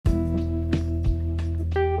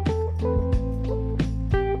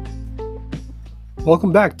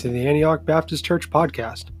Welcome back to the Antioch Baptist Church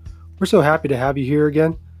podcast. We're so happy to have you here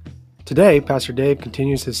again. Today, Pastor Dave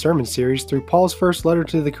continues his sermon series through Paul's first letter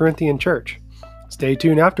to the Corinthian church. Stay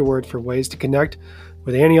tuned afterward for ways to connect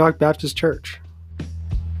with Antioch Baptist Church.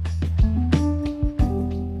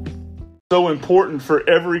 So important for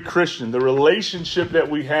every Christian, the relationship that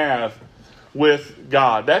we have with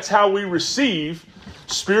God. That's how we receive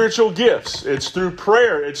spiritual gifts. It's through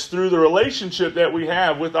prayer. It's through the relationship that we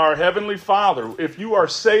have with our Heavenly Father. If you are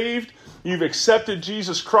saved, you've accepted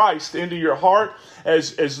Jesus Christ into your heart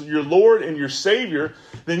as your Lord and your Savior,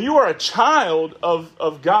 then you are a child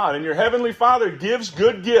of God. And your Heavenly Father gives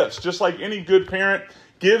good gifts, just like any good parent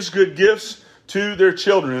gives good gifts to their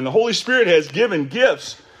children. And the Holy Spirit has given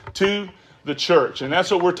gifts to the church. And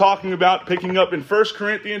that's what we're talking about, picking up in 1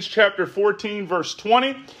 Corinthians chapter 14, verse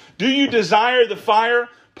 20. Do you desire the fire?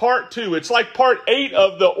 Part 2. It's like part 8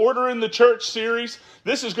 of the Order in the Church series.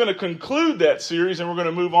 This is going to conclude that series, and we're going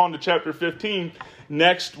to move on to chapter 15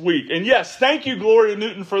 next week. And yes, thank you, Gloria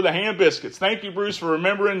Newton, for the ham biscuits. Thank you, Bruce, for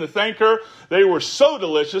remembering to thank her. They were so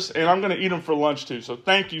delicious, and I'm going to eat them for lunch too. So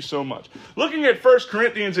thank you so much. Looking at 1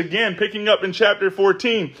 Corinthians again, picking up in chapter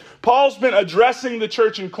 14, Paul's been addressing the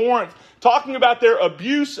church in Corinth, talking about their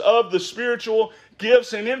abuse of the spiritual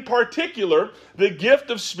gifts, and in particular, the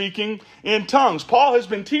gift of speaking in tongues. Paul has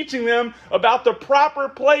been teaching them about the proper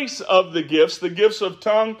place of the gifts of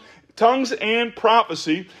tongues and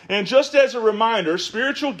prophecy. And just as a reminder,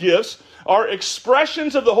 spiritual gifts are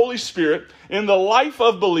expressions of the Holy Spirit in the life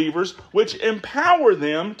of believers, which empower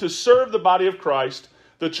them to serve the body of Christ,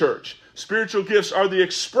 the church. Spiritual gifts are the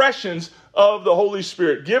expressions of the Holy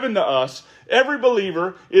Spirit given to us. Every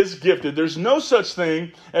believer is gifted. There's no such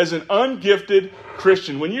thing as an ungifted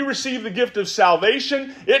Christian. When you receive the gift of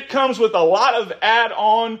salvation, it comes with a lot of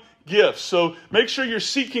add-on gifts. So make sure you're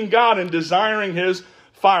seeking God and desiring His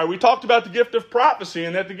fire. We talked about the gift of prophecy,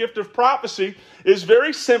 and that the gift of prophecy is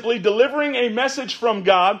very simply delivering a message from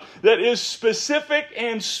God that is specific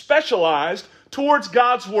and specialized towards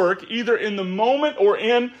God's work, either in the moment or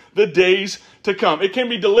in the days to come. It can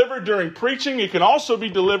be delivered during preaching. It can also be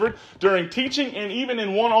delivered during teaching and even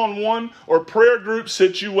in one-on-one or prayer group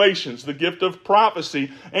situations, the gift of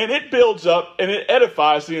prophecy. And it builds up and it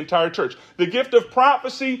edifies the entire church. The gift of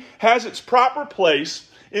prophecy has its proper place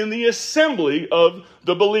in the assembly of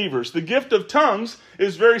the believers. The gift of tongues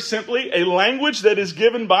is very simply a language that is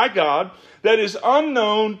given by God that is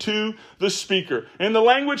unknown to the speaker. And the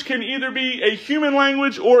language can either be a human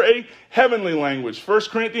language or a heavenly language. 1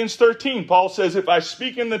 Corinthians 13, Paul says, if I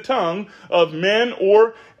speak in the tongue of men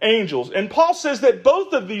or angels. And Paul says that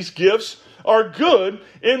both of these gifts are good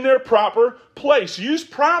in their proper place. Use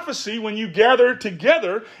prophecy when you gather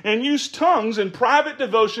together, and use tongues in private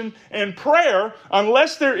devotion and prayer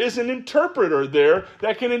unless there is an interpreter there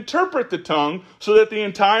that can interpret the tongue so that the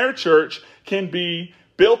entire church can be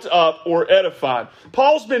built up or edified.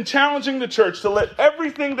 Paul's been challenging the church to let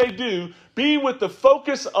everything they do be with the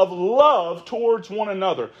focus of love towards one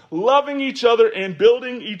another, loving each other and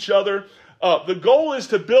building each other up. The goal is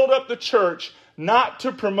to build up the church, not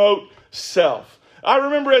to promote self. I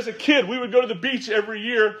remember as a kid, we would go to the beach every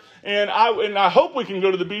year, and I hope we can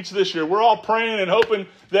go to the beach this year. We're all praying and hoping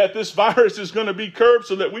that this virus is going to be curbed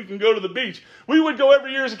so that we can go to the beach. We would go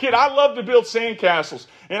every year as a kid. I loved to build sandcastles,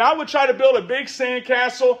 and I would try to build a big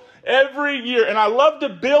sandcastle every year, and I loved to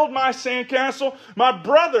build my sandcastle. My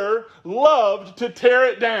brother loved to tear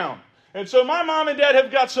it down. And so my mom and dad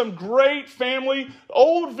have got some great family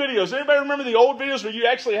old videos. Anybody remember the old videos where you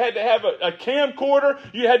actually had to have a camcorder?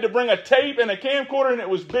 You had to bring a tape and a camcorder, and it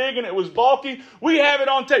was big and it was bulky. We have it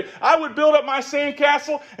on tape. I would build up my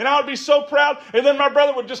sandcastle, and I would be so proud. And then my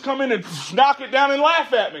brother would just come in and knock it down and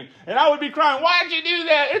laugh at me. And I would be crying, why'd you do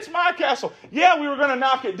that? It's my castle. Yeah, we were going to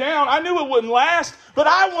knock it down. I knew it wouldn't last, but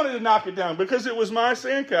I wanted to knock it down because it was my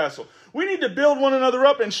sandcastle. We need to build one another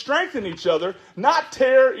up and strengthen each other, not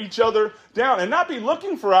tear each other down, and not be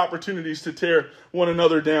looking for opportunities to tear one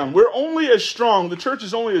another down. We're only as strong, the church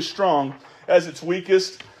is only as strong as its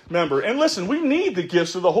weakest member. And listen, we need the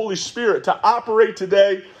gifts of the Holy Spirit to operate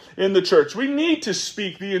today in the church. We need to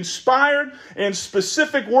speak the inspired and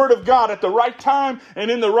specific word of God at the right time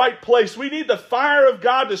and in the right place. We need the fire of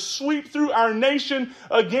God to sweep through our nation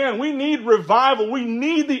again. We need revival. We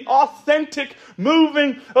need the authentic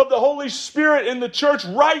moving of the Holy Spirit in the church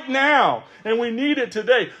right now. And we need it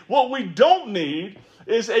today. What we don't need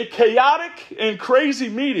is a chaotic and crazy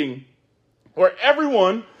meeting where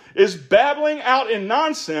everyone is babbling out in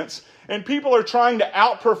nonsense and people are trying to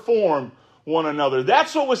outperform one another.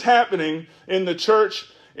 That's what was happening in the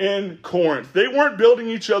church in Corinth. They weren't building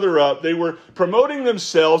each other up. They were promoting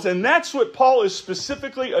themselves. And that's what Paul is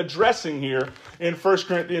specifically addressing here in 1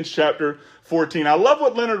 Corinthians chapter 14. I love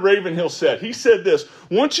what Leonard Ravenhill said. He said this: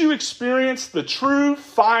 once you experience the true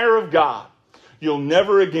fire of God, you'll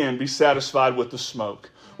never again be satisfied with the smoke.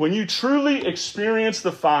 When you truly experience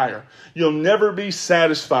the fire, you'll never be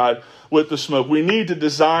satisfied with the smoke. We need to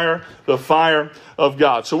desire the fire of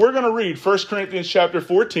God. So we're going to read 1 Corinthians chapter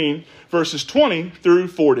 14, verses 20 through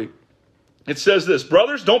 40. It says this: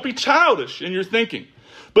 brothers, don't be childish in your thinking,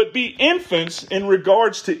 but be infants in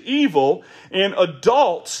regards to evil and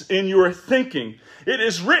adults in your thinking. It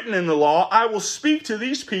is written in the law, I will speak to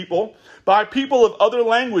these people by people of other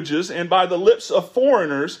languages and by the lips of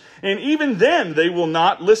foreigners, and even then they will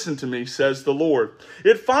not listen to me, says the Lord.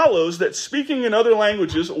 It follows that speaking in other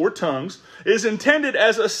languages or tongues is intended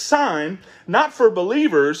as a sign, not for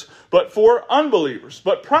believers, but for unbelievers.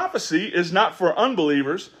 But prophecy is not for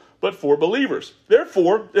unbelievers, but for believers.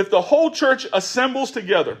 Therefore, if the whole church assembles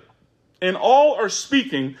together, and all are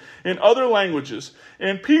speaking in other languages,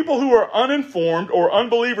 and people who are uninformed or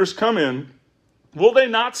unbelievers come in, will they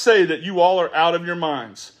not say that you all are out of your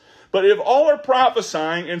minds? But if all are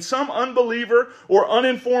prophesying and some unbeliever or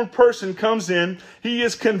uninformed person comes in, he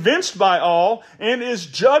is convinced by all and is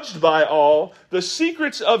judged by all. The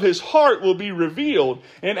secrets of his heart will be revealed,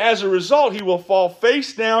 and as a result he will fall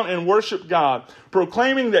face down and worship God,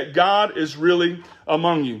 proclaiming that God is really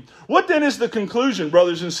among you. What then is the conclusion,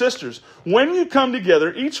 brothers and sisters? When you come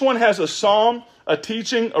together, each one has a psalm, a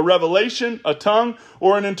teaching, a revelation, a tongue,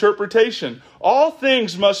 or an interpretation. All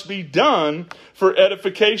things must be done for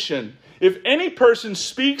edification. If any person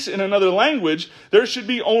speaks in another language, there should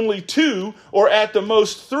be only 2 or at the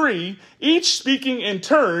most 3, each speaking in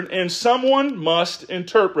turn, and someone must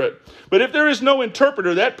interpret. But if there is no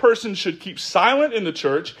interpreter, that person should keep silent in the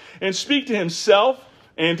church and speak to himself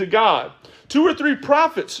and to God. 2 or 3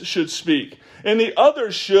 prophets should speak, and the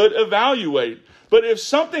others should evaluate. But if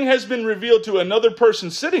something has been revealed to another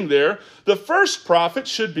person sitting there, the first prophet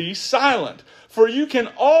should be silent. For you can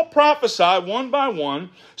all prophesy one by one,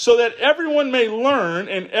 so that everyone may learn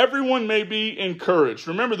and everyone may be encouraged.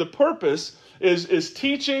 Remember, the purpose is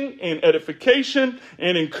teaching and edification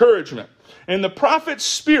and encouragement. And the prophet's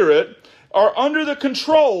spirit are under the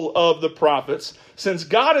control of the prophets, since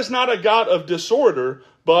God is not a God of disorder,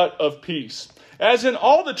 but of peace. As in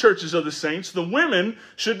all the churches of the saints, the women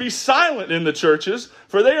should be silent in the churches,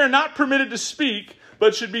 for they are not permitted to speak,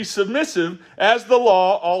 but should be submissive, as the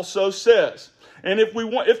law also says. And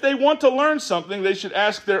if they want to learn something, they should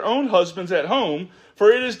ask their own husbands at home,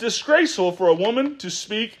 for it is disgraceful for a woman to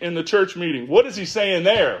speak in the church meeting. What is he saying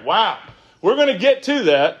there? Wow. We're going to get to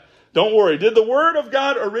that. Don't worry. Did the word of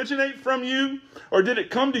God originate from you, or did it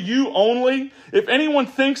come to you only? If anyone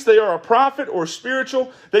thinks they are a prophet or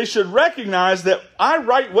spiritual, they should recognize that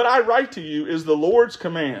what I write to you is the Lord's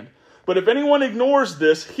command. But if anyone ignores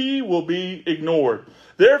this, he will be ignored.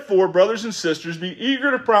 Therefore, brothers and sisters, be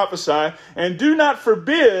eager to prophesy, and do not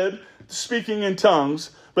forbid speaking in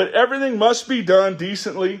tongues, but everything must be done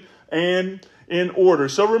decently and in order.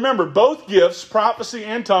 So remember, both gifts, prophecy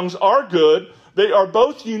and tongues, are good. They are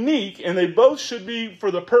both unique, and they both should be for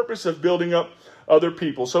the purpose of building up other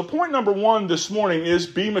people. So point number 1 this morning is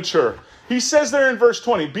be mature. He says there in verse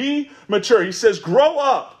 20, be mature. He says, grow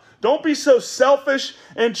up. Don't be so selfish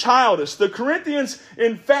and childish. The Corinthians,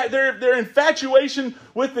 their infatuation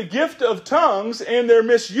with the gift of tongues and their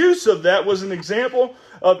misuse of that was an example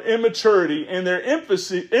of immaturity and their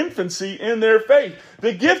infancy in their faith.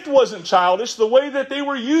 The gift wasn't childish. The way that they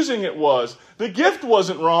were using it was. The gift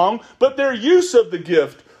wasn't wrong, but their use of the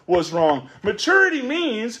gift was wrong. Maturity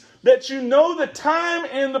means that you know the time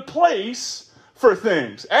and the place for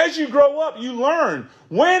things. As you grow up, you learn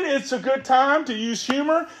when it's a good time to use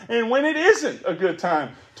humor and when it isn't a good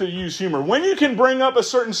time to use humor. When you can bring up a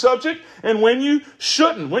certain subject and when you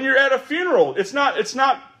shouldn't. When you're at a funeral, it's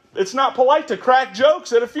not polite to crack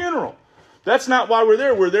jokes at a funeral. That's not why we're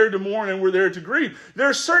there. We're there to mourn and we're there to grieve. There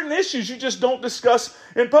are certain issues you just don't discuss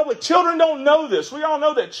in public. Children don't know this. We all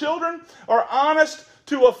know that children are honest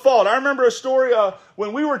to a fault. I remember a story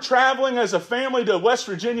when we were traveling as a family to West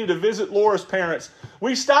Virginia to visit Laura's parents.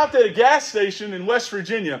 We stopped at a gas station in West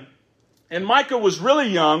Virginia, and Micah was really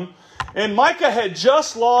young, and Micah had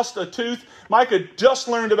just lost a tooth. Micah just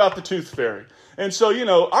learned about the tooth fairy. And so,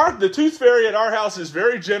 the tooth fairy at our house is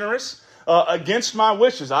very generous against my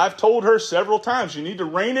wishes. I've told her several times, you need to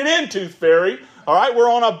rein it in, tooth fairy. All right,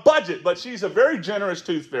 we're on a budget, but she's a very generous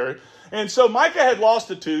tooth fairy. And so Micah had lost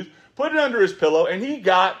a tooth, put it under his pillow, and he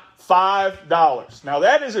got $5. Now,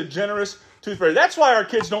 that is a generous tooth fairy. That's why our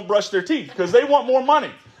kids don't brush their teeth, because they want more money.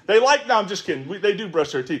 no, I'm just kidding. They do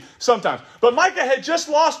brush their teeth sometimes. But Micah had just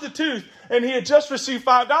lost a tooth, and he had just received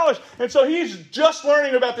 $5. And so he's just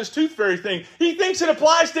learning about this tooth fairy thing. He thinks it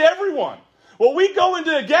applies to everyone. Well, we go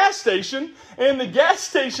into a gas station, and the gas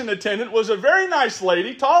station attendant was a very nice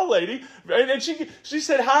lady, tall lady, and she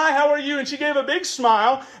said, "Hi, how are you?" And she gave a big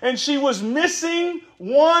smile, and she was missing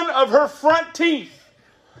one of her front teeth.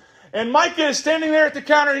 And Micah is standing there at the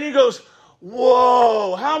counter, and he goes,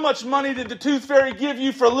 "Whoa, how much money did the tooth fairy give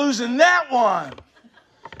you for losing that one?"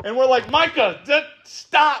 And we're like, "Micah,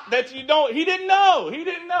 stop. He didn't know.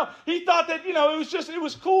 He thought that, it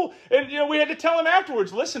was cool." And, we had to tell him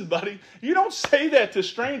afterwards, "Listen, buddy, you don't say that to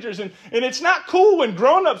strangers. And it's not cool when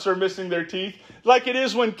grown-ups are missing their teeth like it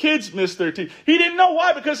is when kids miss their teeth." He didn't know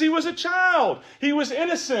why, because he was a child. He was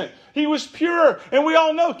innocent. He was pure. And we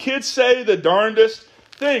all know kids say the darndest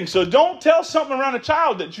thing. So don't tell something around a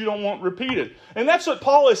child that you don't want repeated. And that's what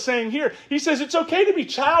Paul is saying here. He says it's okay to be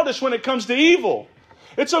childish when it comes to evil.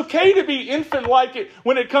 It's okay to be infant-like it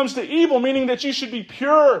when it comes to evil, meaning that you should be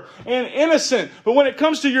pure and innocent. But when it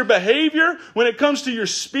comes to your behavior, when it comes to your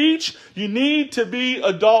speech, you need to be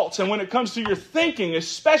adults. And when it comes to your thinking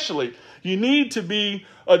especially, you need to be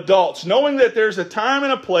adults, knowing that there's a time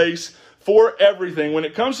and a place for everything. When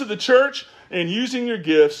it comes to the church and using your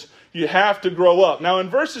gifts, you have to grow up. Now in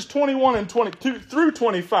verses 21 and 22 through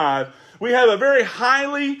 25, we have a very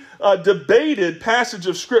highly debated passage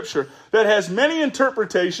of Scripture that has many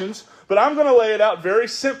interpretations, but I'm going to lay it out very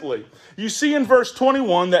simply. You see in verse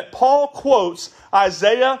 21 that Paul quotes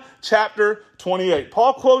Isaiah chapter 28.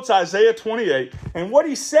 Paul quotes Isaiah 28, and what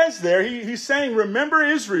he says there, he's saying, "Remember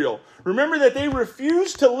Israel. Remember that they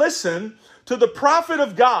refused to listen to the prophet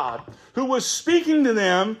of God who was speaking to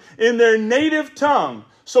them in their native tongue."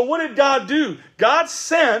 So what did God do? God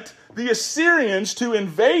sent the Assyrians to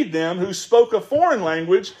invade them, who spoke a foreign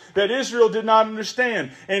language that Israel did not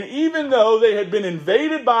understand. And even though they had been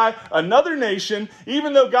invaded by another nation,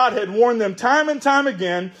 even though God had warned them time and time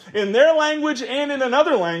again, in their language and in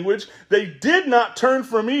another language, they did not turn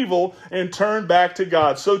from evil and turn back to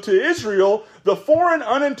God. So to Israel, the foreign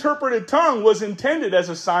uninterpreted tongue was intended as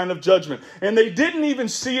a sign of judgment. And they didn't even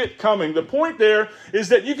see it coming. The point there is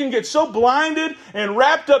that you can get so blinded and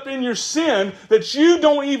wrapped up in your sin that you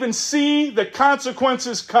don't even see the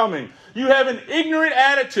consequences coming. You have an ignorant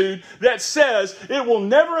attitude that says, "It will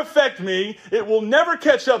never affect me. It will never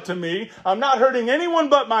catch up to me. I'm not hurting anyone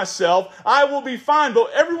but myself. I will be fine."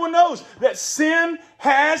 But everyone knows that sin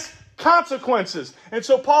has consequences. And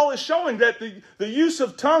so Paul is showing that the use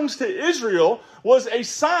of tongues to Israel was a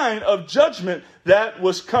sign of judgment that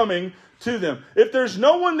was coming to them. If there's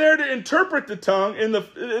no one there to interpret the tongue,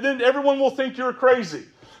 then everyone will think you're crazy.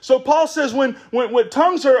 So Paul says when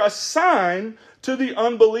tongues are a sign to the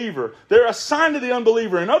unbeliever, they're a sign to the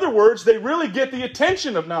unbeliever. In other words, they really get the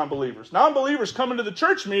attention of non-believers. Non-believers come into the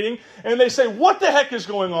church meeting and they say, "What the heck is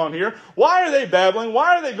going on here? Why are they babbling?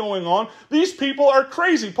 Why are they going on? These people are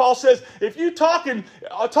crazy." Paul says, if you talk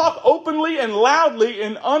openly and loudly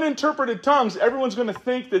in uninterpreted tongues, everyone's going to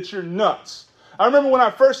think that you're nuts. I remember when I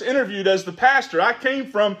first interviewed as the pastor, I came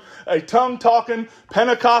from a tongue-talking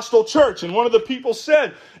Pentecostal church, and one of the people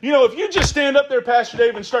said, "If you just stand up there, Pastor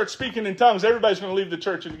Dave, and start speaking in tongues, everybody's going to leave the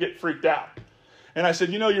church and get freaked out." And I said,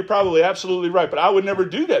 "You're probably absolutely right, but I would never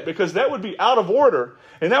do that, because that would be out of order,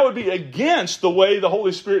 and that would be against the way the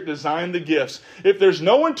Holy Spirit designed the gifts. If there's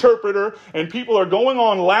no interpreter and people are going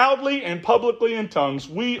on loudly and publicly in tongues,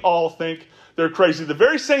 we all think they're crazy." The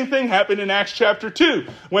very same thing happened in Acts chapter 2,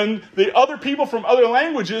 when the other people from other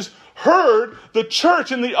languages heard the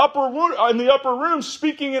church in the upper room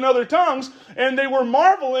speaking in other tongues, and they were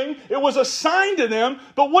marveling. It was a sign to them.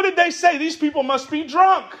 But what did they say? These people must be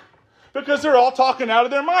drunk, because they're all talking out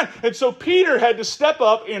of their mind. And so Peter had to step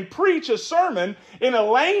up and preach a sermon in a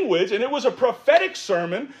language, and it was a prophetic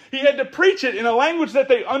sermon. He had to preach it in a language that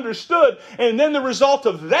they understood, and then the result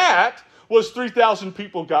of that was 3,000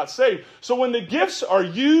 people got saved. So when the gifts are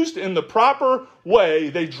used in the proper way,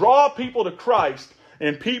 they draw people to Christ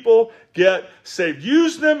and people get saved.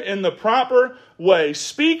 Use them in the proper way.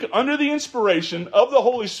 Speak under the inspiration of the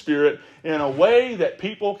Holy Spirit in a way that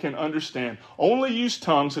people can understand. Only use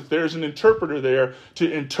tongues if there's an interpreter there to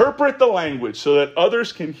interpret the language so that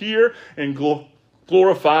others can hear and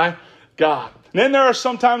glorify God. And then there are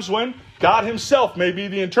some times when God himself may be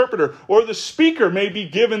the interpreter, or the speaker may be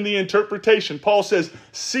given the interpretation. Paul says,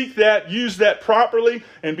 seek that, use that properly,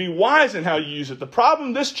 and be wise in how you use it. The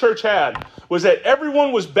problem this church had was that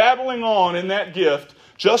everyone was babbling on in that gift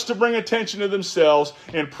just to bring attention to themselves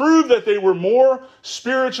and prove that they were more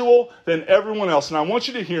spiritual than everyone else. And I want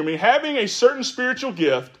you to hear me. Having a certain spiritual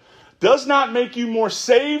gift does not make you more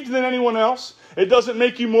saved than anyone else. It doesn't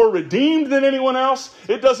make you more redeemed than anyone else.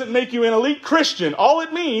 It doesn't make you an elite Christian. All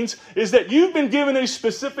it means is that you've been given a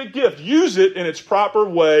specific gift. Use it in its proper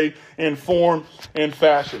way and form and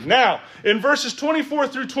fashion. Now, in verses 24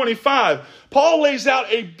 through 25, Paul lays out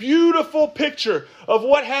a beautiful picture of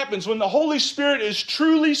what happens when the Holy Spirit is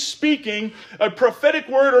truly speaking a prophetic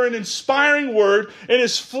word or an inspiring word and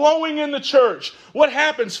is flowing in the church. What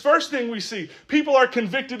happens? First thing we see, people are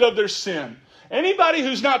convicted of their sin. Anybody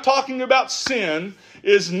who's not talking about sin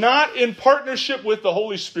is not in partnership with the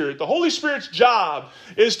Holy Spirit. The Holy Spirit's job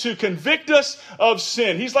is to convict us of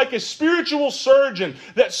sin. He's like a spiritual surgeon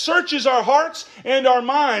that searches our hearts and our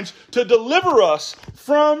minds to deliver us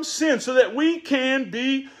from sin so that we can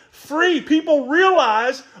be free. People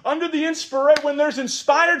realize under the inspiration, when there's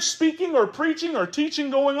inspired speaking or preaching or teaching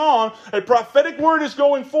going on, a prophetic word is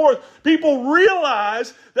going forth, people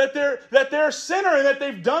realize that they're a sinner and that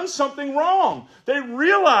they've done something wrong. They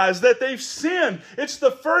realize that they've sinned. It's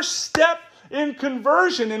the first step in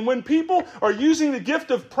conversion. And when people are using the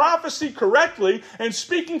gift of prophecy correctly and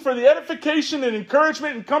speaking for the edification and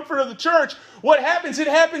encouragement and comfort of the church, what happens? It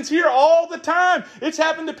happens here all the time. It's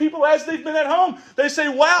happened to people as they've been at home. They say,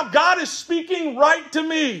 wow, God is speaking right to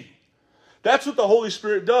me. That's what the Holy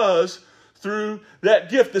Spirit does through that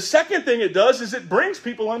gift. The second thing it does is it brings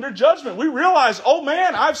people under judgment. We realize, oh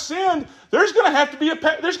man, I've sinned. There's going to have to be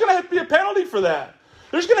a penalty for that.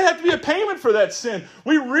 There's going to have to be a payment for that sin.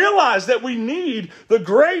 We realize that we need the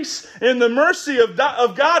grace and the mercy of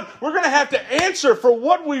God. We're going to have to answer for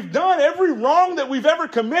what we've done. Every wrong that we've ever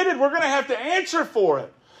committed, we're going to have to answer for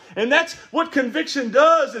it. And that's what conviction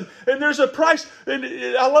does. And there's a price. And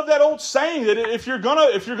I love that old saying that if you're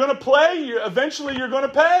gonna play, eventually you're going to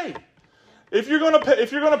pay. If you're going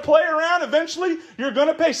to play around, eventually you're going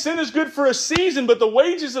to pay. Sin is good for a season, but the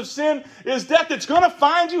wages of sin is death. It's going to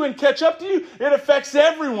find you and catch up to you. It affects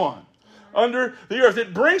everyone under the earth.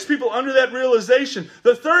 It brings people under that realization.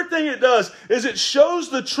 The third thing it does is it shows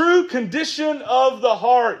the true condition of the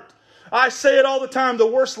heart. I say it all the time, the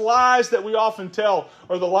worst lies that we often tell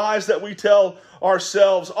are the lies that we tell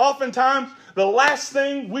ourselves. Oftentimes, the last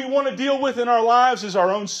thing we want to deal with in our lives is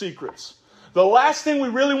our own secrets. The last thing we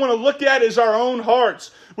really want to look at is our own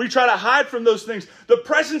hearts. We try to hide from those things. The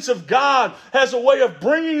presence of God has a way of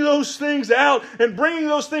bringing those things out and bringing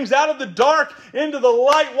those things out of the dark into the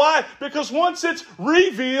light. Why? Because once it's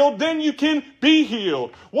revealed, then you can be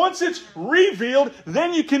healed. Once it's revealed,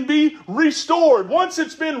 then you can be restored. Once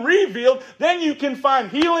it's been revealed, then you can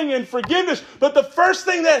find healing and forgiveness. But the first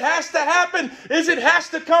thing that has to happen is it has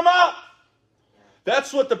to come up.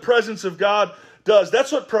 That's what the presence of God does.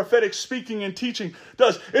 That's what prophetic speaking and teaching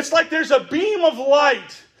does. It's like there's a beam of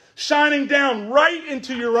light shining down right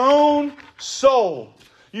into your own soul.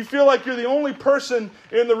 You feel like you're the only person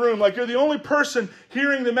in the room, like you're the only person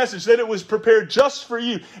hearing the message, that it was prepared just for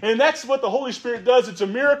you. And that's what the Holy Spirit does. It's a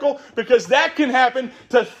miracle because that can happen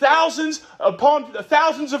to thousands upon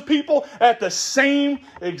thousands of people at the same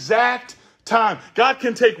exact time. God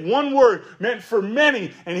can take one word meant for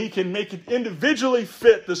many and He can make it individually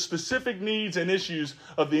fit the specific needs and issues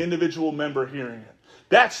of the individual member hearing it.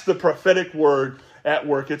 That's the prophetic word at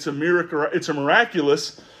work. It's a miracle. It's a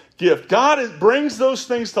miraculous gift. God brings those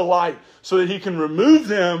things to light so that He can remove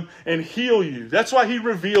them and heal you. That's why He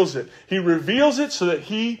reveals it. He reveals it so that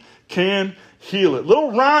He can heal it.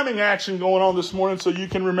 Little rhyming action going on this morning so you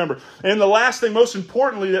can remember. And the last thing, most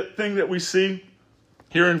importantly, that thing that we see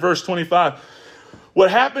here in verse 25,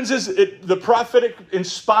 what happens is the prophetic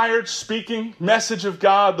inspired speaking message of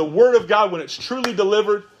God, the Word of God, when it's truly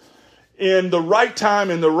delivered in the right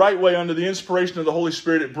time, in the right way, under the inspiration of the Holy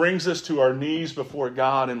Spirit, it brings us to our knees before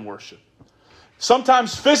God in worship.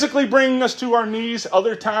 Sometimes physically bringing us to our knees,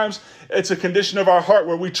 other times it's a condition of our heart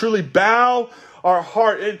where we truly bow our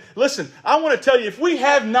heart. And listen, I want to tell you, if we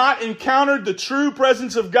have not encountered the true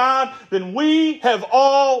presence of God, then we have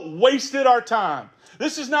all wasted our time.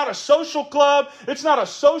 This is not a social club. It's not a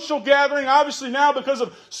social gathering, obviously now because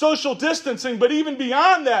of social distancing. But even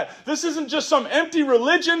beyond that, this isn't just some empty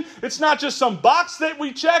religion. It's not just some box that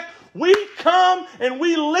we check. We come and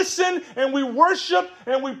we listen and we worship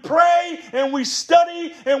and we pray and we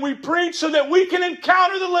study and we preach so that we can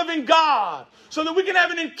encounter the living God. So that we can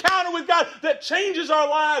have an encounter with God that changes our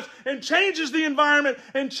lives and changes the environment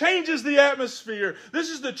and changes the atmosphere. This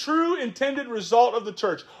is the true intended result of the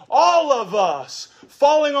church. All of us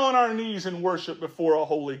falling on our knees in worship before a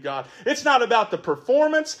holy God. It's not about the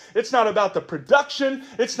performance. It's not about the production.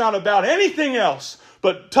 It's not about anything else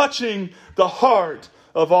but touching the heart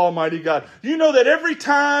of Almighty God. You know that every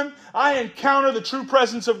time I encounter the true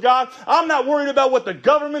presence of God, I'm not worried about what the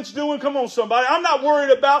government's doing. Come on, somebody. I'm not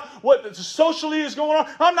worried about what socially is going on.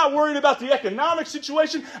 I'm not worried about the economic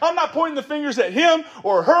situation. I'm not pointing the fingers at him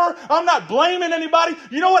or her. I'm not blaming anybody.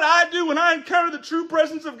 You know what I do when I encounter the true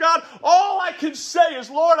presence of God? All I can say is,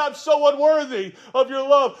 Lord, I'm so unworthy of your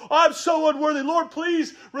love. I'm so unworthy. Lord,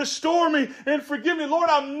 please restore me and forgive me. Lord,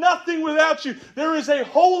 I'm nothing without you. There is a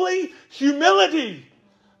holy humility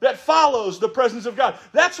that follows the presence of God.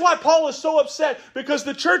 That's why Paul is so upset, because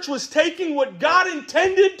the church was taking what God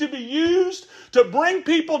intended to be used to bring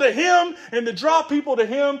people to him and to draw people to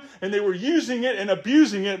him, and they were using it and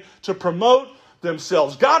abusing it to promote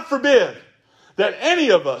themselves. God forbid that any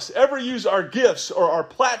of us ever use our gifts or our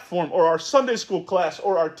platform or our Sunday school class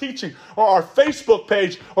or our teaching or our Facebook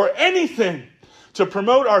page or anything to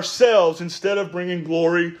promote ourselves instead of bringing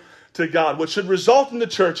glory to God. What should result in the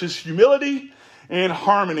church is humility and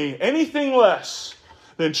harmony. Anything less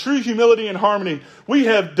than true humility and harmony, we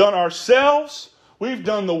have done ourselves, we've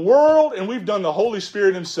done the world, and we've done the Holy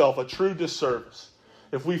Spirit himself a true disservice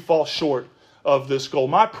if we fall short of this goal.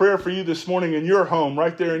 My prayer for you this morning in your home,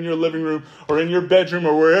 right there in your living room or in your bedroom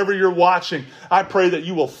or wherever you're watching, I pray that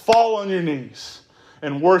you will fall on your knees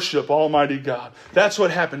and worship Almighty God. That's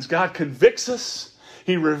what happens. God convicts us.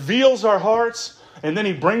 He reveals our hearts. And then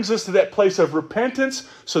he brings us to that place of repentance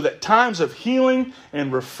so that times of healing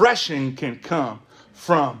and refreshing can come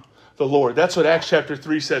from the Lord. That's what Acts chapter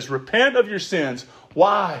 3 says. Repent of your sins.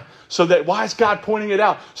 Why? Why is God pointing it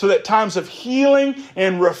out? So that times of healing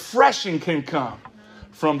and refreshing can come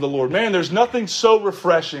from the Lord. Man, there's nothing so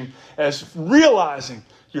refreshing as realizing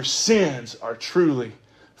your sins are truly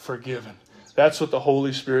forgiven. That's what the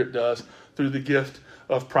Holy Spirit does through the gift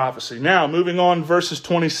of prophecy. Now, moving on, verses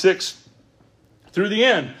 26 through the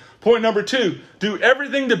end. Point number 2, do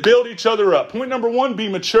everything to build each other up. Point number 1, be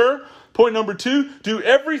mature. Point number 2, do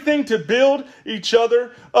everything to build each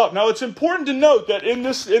other up. Now, it's important to note that in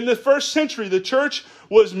the first century, the church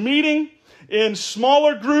was meeting in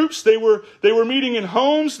smaller groups. They were meeting in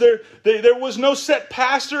homes. There was no set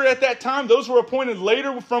pastor at that time. Those were appointed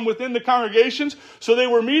later from within the congregations. So they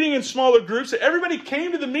were meeting in smaller groups. Everybody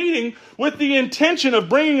came to the meeting with the intention of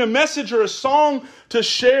bringing a message or a song to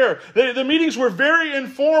share. The meetings were very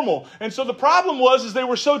informal. And so the problem was they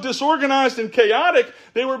were so disorganized and chaotic,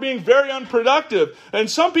 they were being very unproductive. And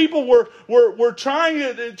some people were trying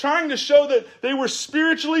to show that they were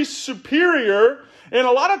spiritually superior. And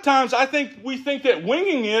a lot of times we think that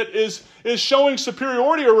winging it is showing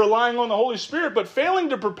superiority or relying on the Holy Spirit, but failing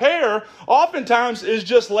to prepare oftentimes is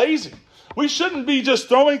just lazy. We shouldn't be just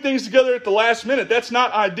throwing things together at the last minute. That's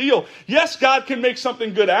not ideal. Yes, God can make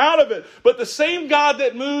something good out of it, but the same God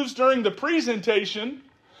that moves during the presentation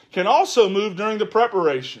can also move during the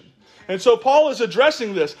preparation. And so Paul is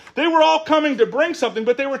addressing this. They were all coming to bring something,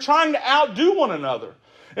 but they were trying to outdo one another.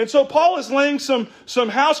 And so Paul is laying some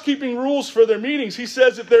housekeeping rules for their meetings. He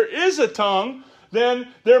says if there is a tongue, then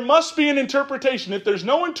there must be an interpretation. If there's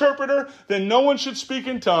no interpreter, then no one should speak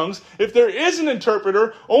in tongues. If there is an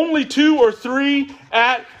interpreter, only 2 or 3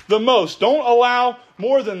 at the most. Don't allow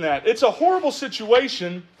more than that. It's a horrible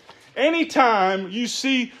situation anytime you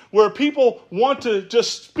see where people want to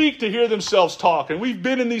just speak to hear themselves talk. And we've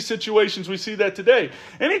been in these situations. We see that today.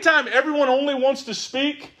 Anytime everyone only wants to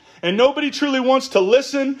speak and nobody truly wants to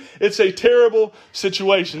listen, it's a terrible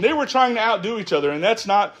situation. They were trying to outdo each other, and that's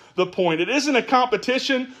not the point. It isn't a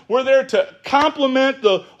competition. We're there to complement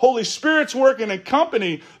the Holy Spirit's work and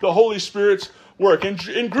accompany the Holy Spirit's work.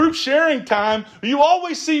 In group sharing time, you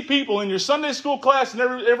always see people in your Sunday school class and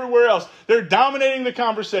everywhere else. They're dominating the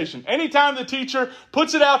conversation. Anytime the teacher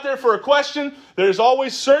puts it out there for a question, there's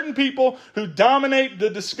always certain people who dominate the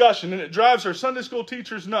discussion, and it drives our Sunday school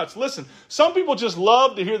teachers nuts. Listen, some people just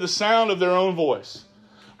love to hear the sound of their own voice.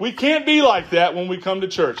 We can't be like that when we come to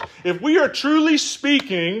church. If we are truly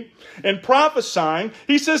speaking and prophesying,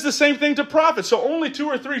 he says the same thing to prophets. So only 2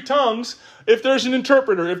 or 3 tongues if there's an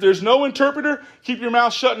interpreter. If there's no interpreter, keep your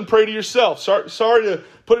mouth shut and pray to yourself. Sorry to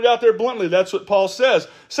put it out there bluntly. That's what Paul says.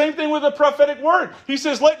 Same thing with the prophetic word. He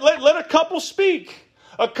says, let a couple speak.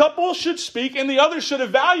 A couple should speak and the other should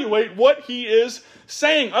evaluate what he is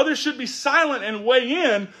saying. Others should be silent and weigh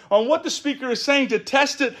in on what the speaker is saying to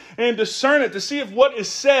test it and discern it, to see if what is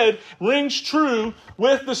said rings true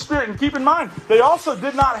with the Spirit. And keep in mind, they also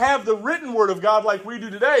did not have the written word of God like we do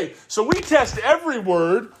today. So we test every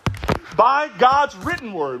word by God's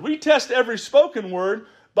written word. We test every spoken word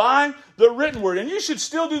by the written word. And you should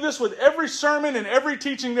still do this with every sermon and every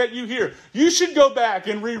teaching that you hear. You should go back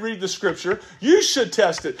and reread the scripture. You should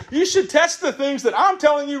test it. You should test the things that I'm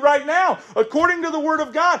telling you right now according to the word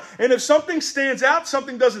of God. And if something stands out,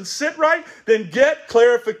 something doesn't sit right, then get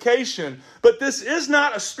clarification. But this is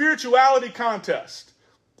not a spirituality contest.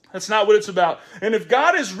 That's not what it's about. And if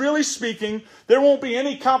God is really speaking, there won't be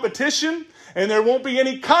any competition and there won't be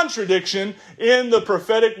any contradiction in the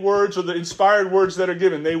prophetic words or the inspired words that are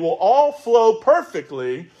given. They will all flow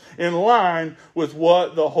perfectly in line with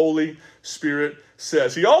what the Holy Spirit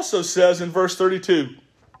says. He also says in verse 32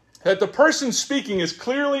 that the person speaking is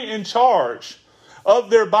clearly in charge of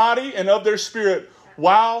their body and of their spirit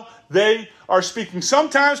while they are speaking.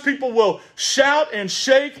 Sometimes people will shout and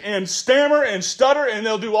shake and stammer and stutter, and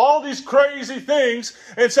they'll do all these crazy things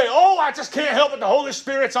and say, oh, I just can't help it, the Holy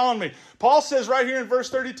Spirit's on me. Paul says right here in verse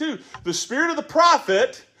 32, the spirit of the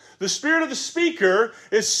prophet, the spirit of the speaker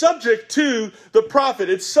is subject to the prophet.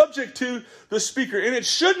 It's subject to the speaker. And it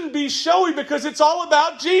shouldn't be showy because it's all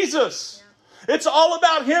about Jesus. It's all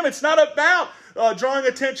about Him. It's not about drawing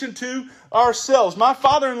attention to ourselves. My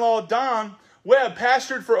father-in-law, Don Webb,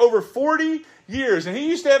 pastored for over 40 years. And he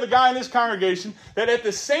used to have a guy in his congregation that at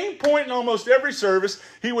the same point in almost every service,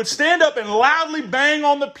 he would stand up and loudly bang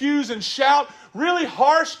on the pews and shout really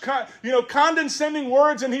harsh, condescending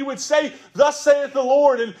words, and he would say, thus saith the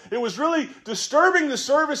Lord. And it was really disturbing the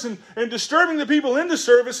service and disturbing the people in the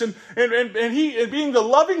service. And he, being the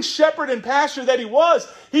loving shepherd and pastor that he was,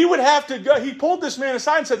 he would have to go. He pulled this man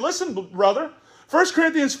aside and said, listen, brother, 1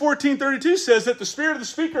 Corinthians 14:32 says that the spirit of the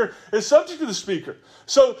speaker is subject to the speaker.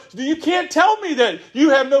 So you can't tell me that you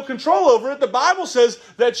have no control over it. The Bible says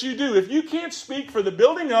that you do. If you can't speak for the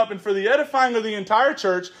building up and for the edifying of the entire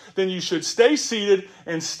church, then you should stay seated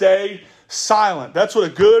and stay silent. That's what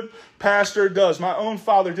a good pastor does. My own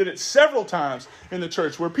father did it several times in the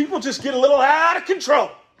church where people just get a little out of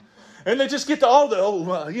control. And they just get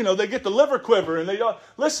to they get the liver quiver. And they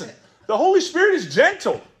listen, the Holy Spirit is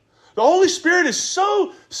gentle. The Holy Spirit is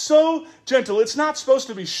so gentle. It's not supposed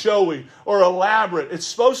to be showy or elaborate. It's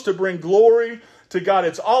supposed to bring glory to God.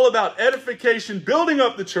 It's all about edification, building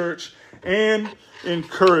up the church, and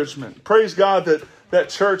encouragement. Praise God that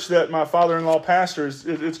church that my father-in-law pastors,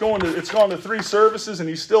 it's gone to 3 services, and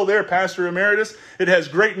he's still there, Pastor Emeritus. It has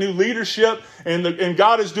great new leadership, and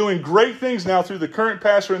God is doing great things now through the current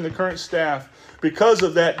pastor and the current staff because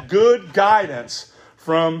of that good guidance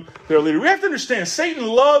from their leader. We have to understand, Satan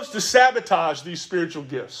loves to sabotage these spiritual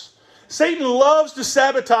gifts. Satan loves to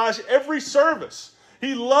sabotage every service.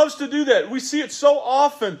 He loves to do that. We see it so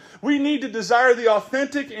often. We need to desire the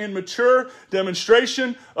authentic and mature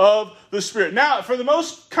demonstration of the Spirit. Now, for the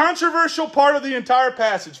most controversial part of the entire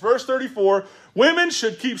passage, verse 34, women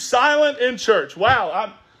should keep silent in church.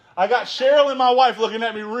 Wow, I got Cheryl and my wife looking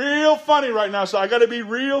at me real funny right now, so I got to be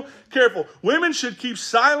real careful. Women should keep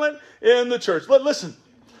silent in the church. But listen,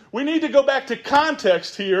 we need to go back to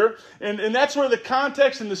context here, and that's where the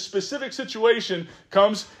context and the specific situation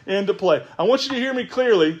comes into play. I want you to hear me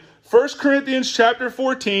clearly. 1 Corinthians chapter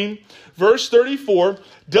 14, verse 34,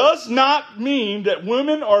 does not mean that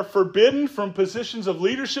women are forbidden from positions of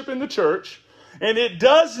leadership in the church. And it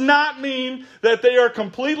does not mean that they are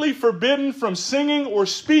completely forbidden from singing or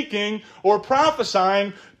speaking or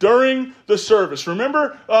prophesying during the service.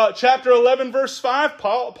 Remember chapter 11, verse 5?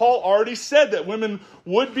 Paul already said that women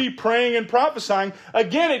would be praying and prophesying.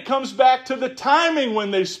 Again, it comes back to the timing when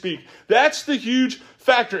they speak. That's the huge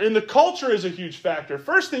factor. And the culture is a huge factor.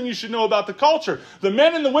 First thing you should know about the culture, the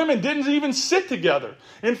men and the women didn't even sit together.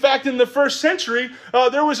 In fact, in the first century,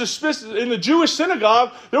 there was in the Jewish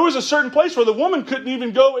synagogue, there was a certain place where the woman couldn't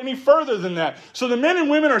even go any further than that. So the men and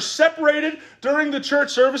women are separated during the church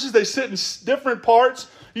services. They sit in different parts.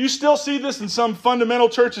 You still see this in some fundamental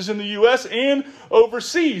churches in the U.S. and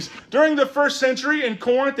overseas. During the first century in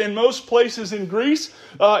Corinth and most places in Greece,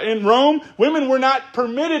 in Rome, women were not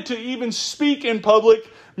permitted to even speak in public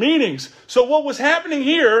meetings. So what was happening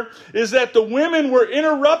here is that the women were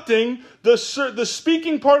interrupting the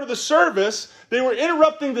speaking part of the service. They were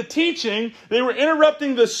interrupting the teaching. They were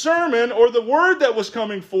interrupting the sermon or the word that was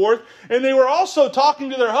coming forth. And they were also talking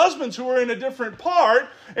to their husbands who were in a different part.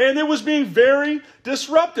 And it was being very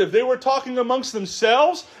disruptive. They were talking amongst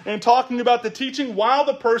themselves and talking about the teaching while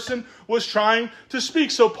the person was trying to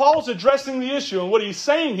speak. So Paul's addressing the issue. And what he's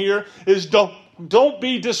saying here is don't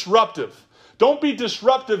be disruptive. Don't be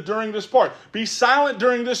disruptive during this part. Be silent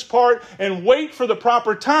during this part and wait for the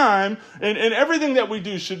proper time. And everything that we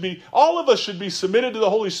do all of us should be submitted to the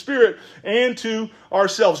Holy Spirit and to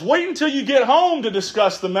ourselves. Wait until you get home to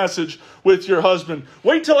discuss the message with your husband.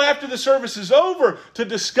 Wait till after the service is over to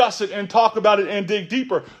discuss it and talk about it and dig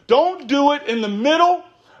deeper. Don't do it in the middle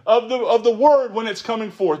of the word when it's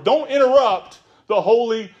coming forth. Don't interrupt the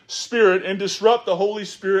Holy Spirit and disrupt the Holy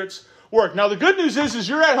Spirit's work. Now, the good news is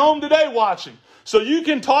you're at home today watching, so you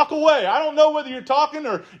can talk away. I don't know whether you're talking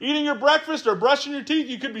or eating your breakfast or brushing your teeth.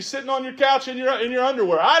 You could be sitting on your couch in your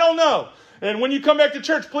underwear. I don't know. And when you come back to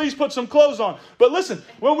church, please put some clothes on. But listen,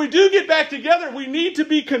 when we do get back together, we need to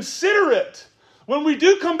be considerate. When we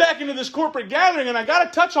do come back into this corporate gathering, and I got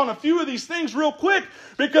to touch on a few of these things real quick,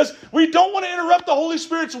 because we don't want to interrupt the Holy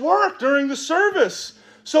Spirit's work during the service.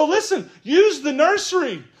 So listen, use the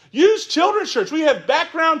nursery. Use children's church. We have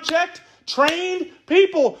background checked, trained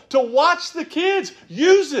people to watch the kids.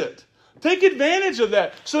 Use it. Take advantage of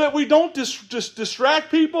that so that we don't just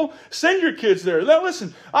distract people. Send your kids there. Now,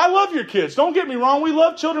 listen, I love your kids. Don't get me wrong. We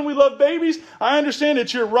love children. We love babies. I understand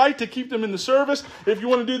it's your right to keep them in the service. If you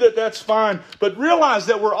want to do that, that's fine. But realize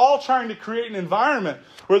that we're all trying to create an environment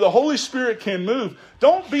where the Holy Spirit can move.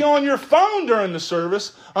 Don't be on your phone during the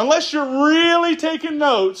service unless you're really taking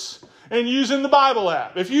notes and using the Bible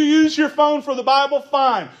app. If you use your phone for the Bible,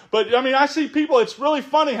 fine. But I see people, it's really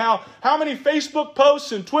funny how many Facebook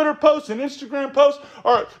posts and Twitter posts and Instagram posts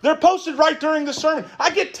they're posted right during the sermon. I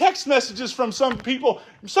get text messages from some people,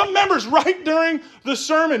 some members right during the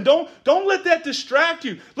sermon. Don't let that distract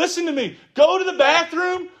you. Listen to me. Go to the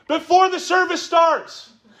bathroom before the service starts.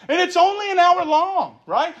 And it's only an hour long,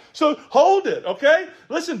 right? So hold it, okay?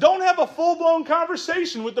 Listen, don't have a full-blown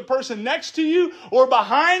conversation with the person next to you or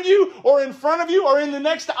behind you or in front of you or in the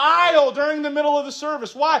next aisle during the middle of the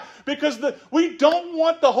service. Why? Because we don't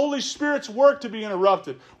want the Holy Spirit's work to be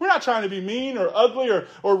interrupted. We're not trying to be mean or ugly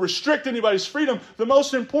or restrict anybody's freedom. The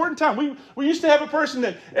most important time, we used to have a person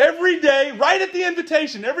that every day, right at the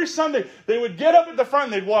invitation, every Sunday, they would get up at the front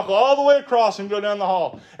and they'd walk all the way across and go down the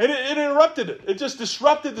hall. And it interrupted it. It just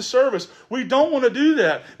disrupted the service. We don't want to do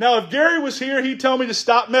that. Now, if Gary was here, he'd tell me to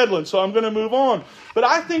stop meddling, so I'm going to move on. But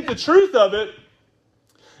I think the truth of it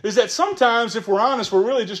is that sometimes, if we're honest, we're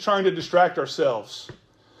really just trying to distract ourselves.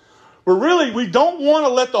 We don't want to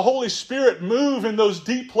let the Holy Spirit move in those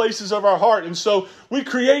deep places of our heart. And so we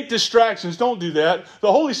create distractions. Don't do that.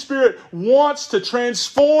 The Holy Spirit wants to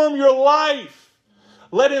transform your life.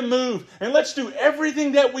 Let Him move. And let's do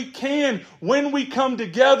everything that we can when we come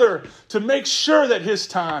together to make sure that His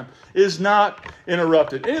time is not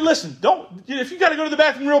interrupted. And listen, if you got to go to the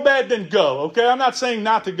bathroom real bad, then go, okay? I'm not saying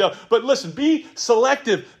not to go. But listen, be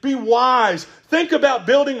selective, be wise. Think about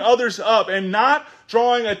building others up and not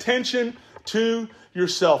drawing attention to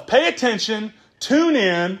yourself. Pay attention, tune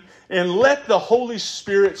in, and let the Holy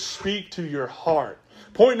Spirit speak to your heart.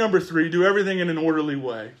 Point number 3, do everything in an orderly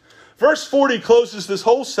way. Verse 40 closes this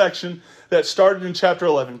whole section that started in chapter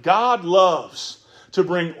 11. God loves to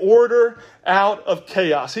bring order out of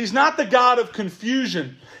chaos. He's not the God of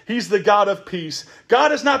confusion. He's the God of peace.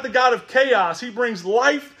 God is not the God of chaos. He brings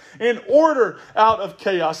life and order out of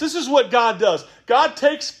chaos. This is what God does. God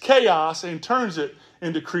takes chaos and turns it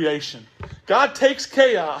into creation. God takes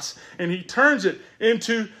chaos and He turns it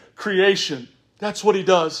into creation. That's what He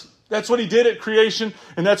does. That's what He did at creation,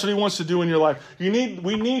 and that's what He wants to do in your life. We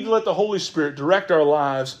need to let the Holy Spirit direct our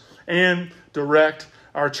lives and direct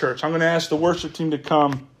our church. I'm going to ask the worship team to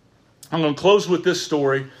come. I'm going to close with this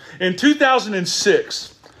story. In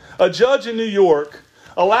 2006, a judge in New York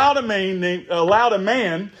allowed a man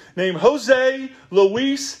named Jose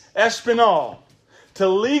Luis Espinal to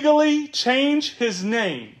legally change his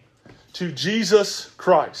name to Jesus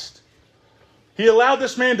Christ. He allowed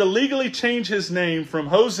this man to legally change his name from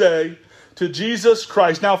Jose to Jesus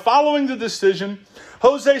Christ. Now, following the decision,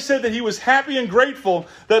 Jose said that he was happy and grateful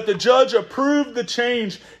that the judge approved the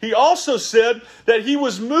change. He also said that he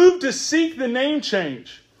was moved to seek the name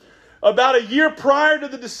change about a year prior to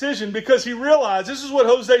the decision because he realized, this is what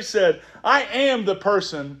Jose said, I am the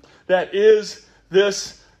person that is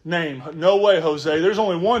this name. No way, Jose. There's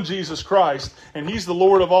only one Jesus Christ, and He's the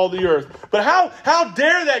Lord of all the earth. But how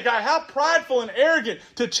dare that guy, how prideful and arrogant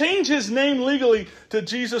to change his name legally to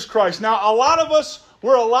Jesus Christ. Now, a lot of us,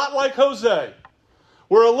 we're a lot like Jose.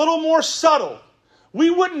 We're a little more subtle. We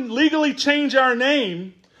wouldn't legally change our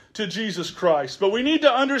name to Jesus Christ, but we need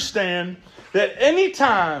to understand that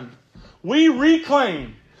anytime we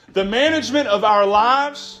reclaim the management of our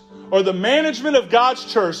lives or the management of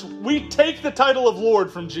God's church, we take the title of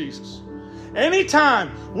Lord from Jesus.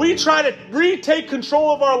 Anytime we try to retake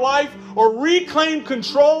control of our life or reclaim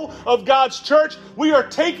control of God's church, we are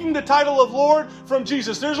taking the title of Lord from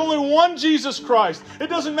Jesus. There's only one Jesus Christ. It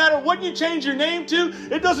doesn't matter what you change your name to.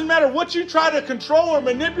 It doesn't matter what you try to control or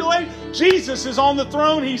manipulate. Jesus is on the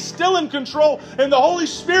throne. He's still in control. And the Holy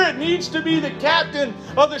Spirit needs to be the captain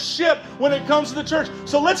of the ship when it comes to the church.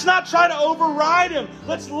 So let's not try to override Him.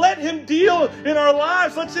 Let's let Him deal in our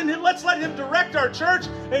lives. Let's let Him direct our church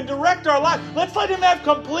and direct our life. Let's let Him have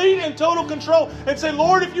complete and total control and say,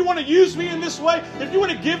 Lord, if you want to use me in this way, if you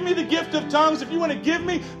want to give me the gift of tongues, if you want to give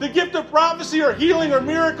me the gift of prophecy or healing or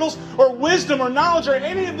miracles or wisdom or knowledge or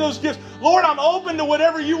any of those gifts, Lord, I'm open to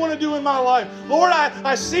whatever you want to do in my life. Lord,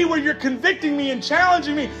 I see where you're convicting me and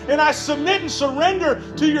challenging me, and I submit and surrender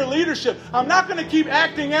to your leadership. I'm not going to keep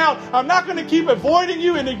acting out. I'm not going to keep avoiding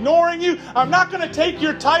you and ignoring you. I'm not going to take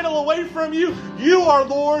your title away from you. You are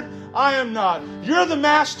Lord. I am not. You're the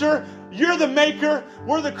master. You're the maker.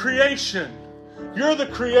 We're the creation. You're the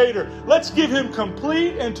creator. Let's give Him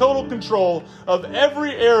complete and total control of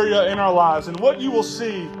every area in our lives. And what you will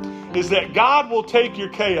see is that God will take your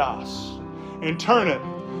chaos and turn it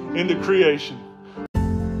into creation.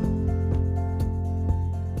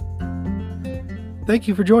 Thank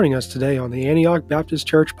you for joining us today on the Antioch Baptist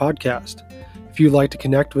Church podcast. If you'd like to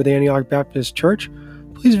connect with Antioch Baptist Church,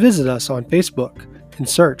 please visit us on Facebook and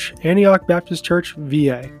search Antioch Baptist Church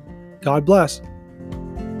VA. God bless.